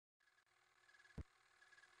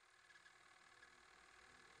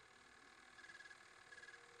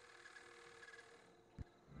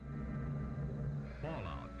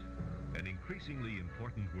increasingly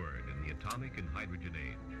important word in the atomic and hydrogen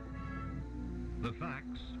age. The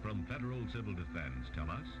facts from Federal Civil Defense tell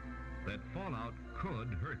us that fallout could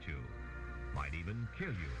hurt you, might even kill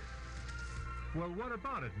you. Well, what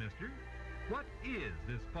about it, mister? What is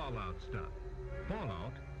this fallout stuff?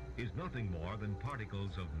 Fallout is nothing more than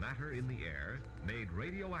particles of matter in the air made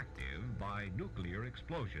radioactive by nuclear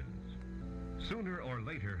explosions. Sooner or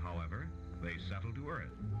later, however, they settle to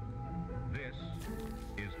Earth. This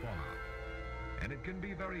is fallout, and it can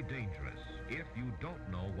be very dangerous if you don't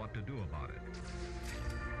know what to do about it.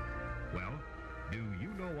 Well, do you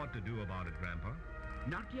know what to do about it, Grandpa?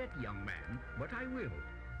 Not yet, young man, but I will.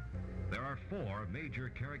 There are 4 major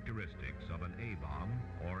characteristics of an A-bomb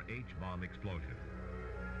or H-bomb explosion.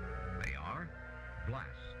 They are blast,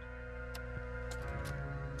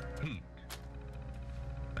 heat,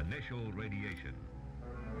 initial radiation,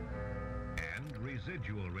 and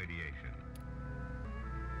residual radiation.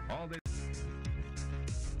 All this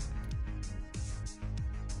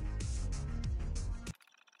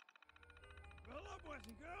Hello, boys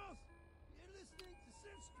and girls. You're listening to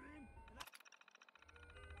SynthStream,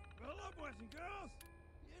 Hello, boys and girls.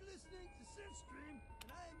 You're listening to SynthStream, and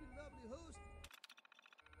I am your lovely host.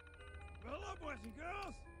 Hello, boys and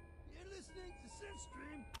girls. You're listening to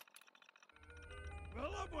SynthStream.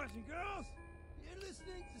 Hello, boys and girls. You're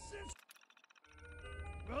listening to SynthStream.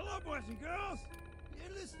 Hello, boys and girls.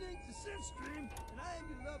 You're listening to SynthStream, and I am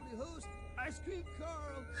your lovely host, Ice Cream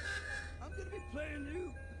Carl. I'm gonna be playing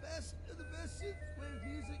you the best of the best synthwave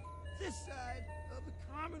music this side of the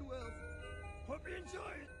Commonwealth. Hope you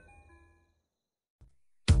enjoy it.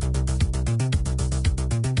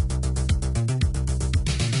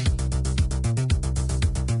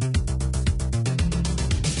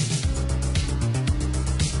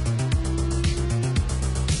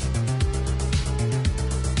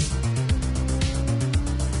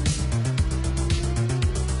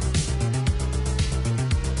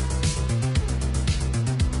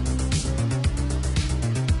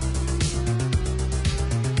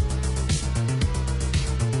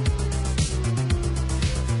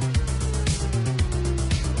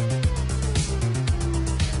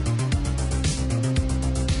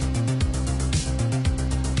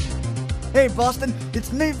 Hey Boston,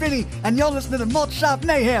 it's me Vinny, and you're listening to Malt Shop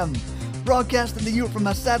Mayhem, broadcasting to you from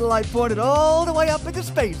my satellite pointed all the way up into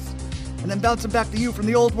space, and then bouncing back to you from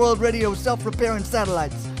the old world radio self-repairing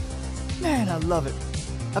satellites. Man, I love it.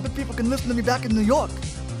 I bet people can listen to me back in New York.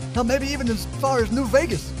 Hell, maybe even as far as New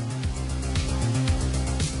Vegas.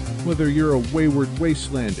 Whether you're a wayward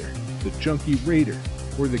wastelander, the junkie raider,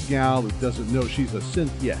 or the gal who doesn't know she's a synth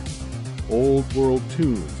yet, old world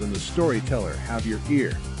tunes and the storyteller have your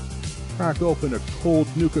ear. Crack open a cold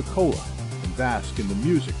Nuka-Cola and bask in the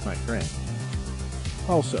music, my friend.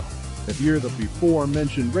 Also, if you're the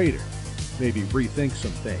before-mentioned raider, maybe rethink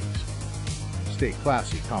some things. Stay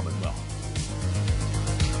classy, Commonwealth.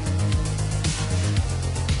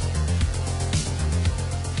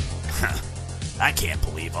 I can't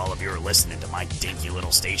believe all of you are listening to my dinky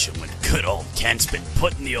little station when good old Kent's been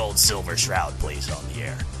putting the old Silver Shroud plays on the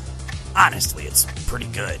air. Honestly, it's pretty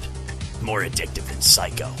good. More addictive than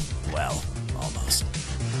Psycho. Well, almost.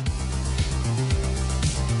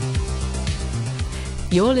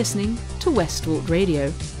 You're listening to Westward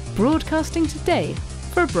Radio, broadcasting today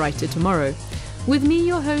for a brighter tomorrow. With me,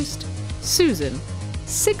 your host, Susan,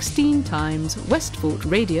 16 times Westward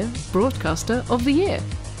Radio Broadcaster of the Year.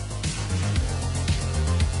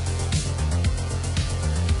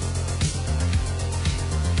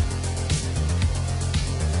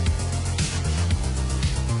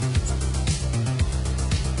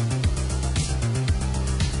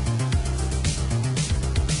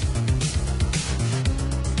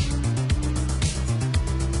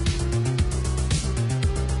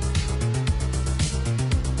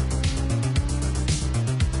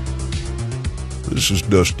 This is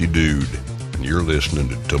Dusty Dude, and you're listening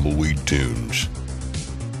to Tumbleweed Tunes.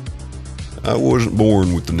 I wasn't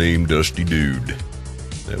born with the name Dusty Dude.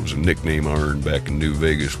 That was a nickname I earned back in New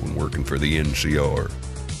Vegas when working for the NCR.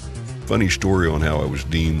 Funny story on how I was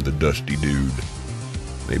deemed the Dusty Dude.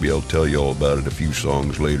 Maybe I'll tell you all about it a few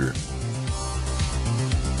songs later.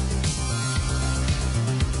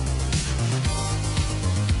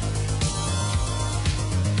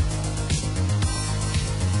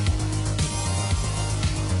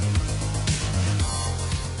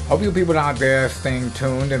 Hope you people out there staying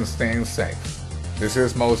tuned and staying safe. This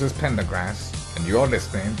is Moses Pendergrass, and you're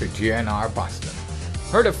listening to GNR Boston.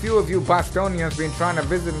 Heard a few of you Bostonians been trying to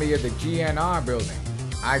visit me at the GNR building.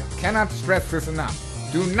 I cannot stress this enough.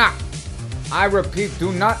 Do not, I repeat,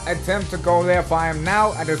 do not attempt to go there, for I am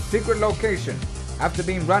now at a secret location after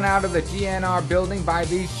being run out of the GNR building by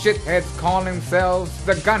these shitheads calling themselves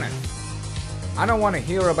the Gunners. I don't want to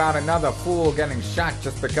hear about another fool getting shot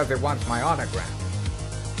just because it wants my autograph.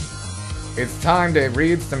 It's time to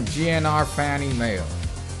read some GNR fan emails.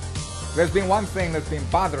 There's been one thing that's been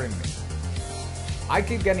bothering me. I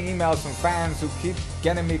keep getting emails from fans who keep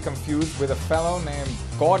getting me confused with a fellow named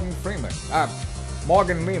Morgan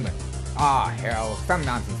Lehman. Hell, some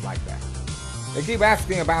nonsense like that. They keep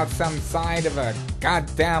asking about some side of a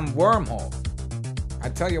goddamn wormhole. I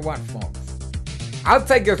tell you what, folks. I'll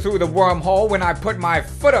take you through the wormhole when I put my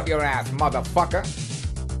foot up your ass, motherfucker.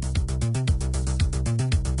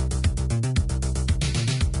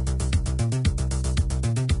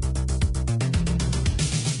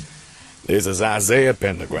 This is Isaiah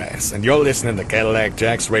Pendergrass, and you're listening to Cadillac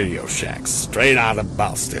Jack's Radio Shack, straight out of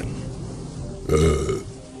Boston.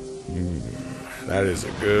 That is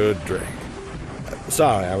a good drink.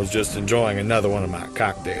 Sorry, I was just enjoying another one of my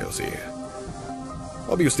cocktails here.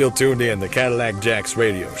 Hope you're still tuned in to Cadillac Jack's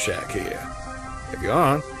Radio Shack here. If you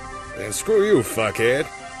aren't, then screw you, fuckhead.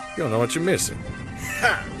 You don't know what you're missing.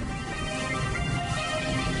 Ha!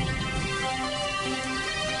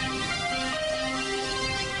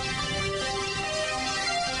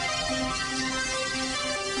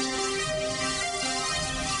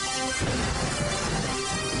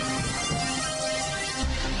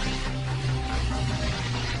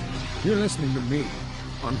 You're listening to me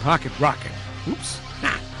on Pocket Rocket. Oops.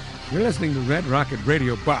 Ha. You're listening to Red Rocket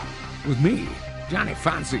Radio Bop with me, Johnny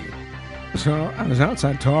Fancy. So I was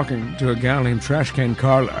outside talking to a gal named Trashcan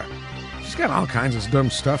Carla. She's got all kinds of dumb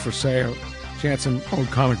stuff for sale. She had some old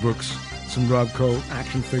comic books, some Robco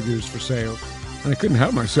action figures for sale, and I couldn't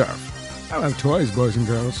help myself. I love toys, boys and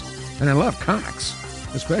girls, and I love comics,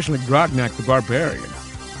 especially Grognak the Barbarian.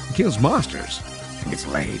 He kills monsters and gets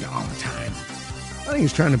laid all the time. I think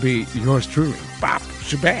he's trying to be yours truly, Bop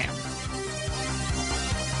Shabam.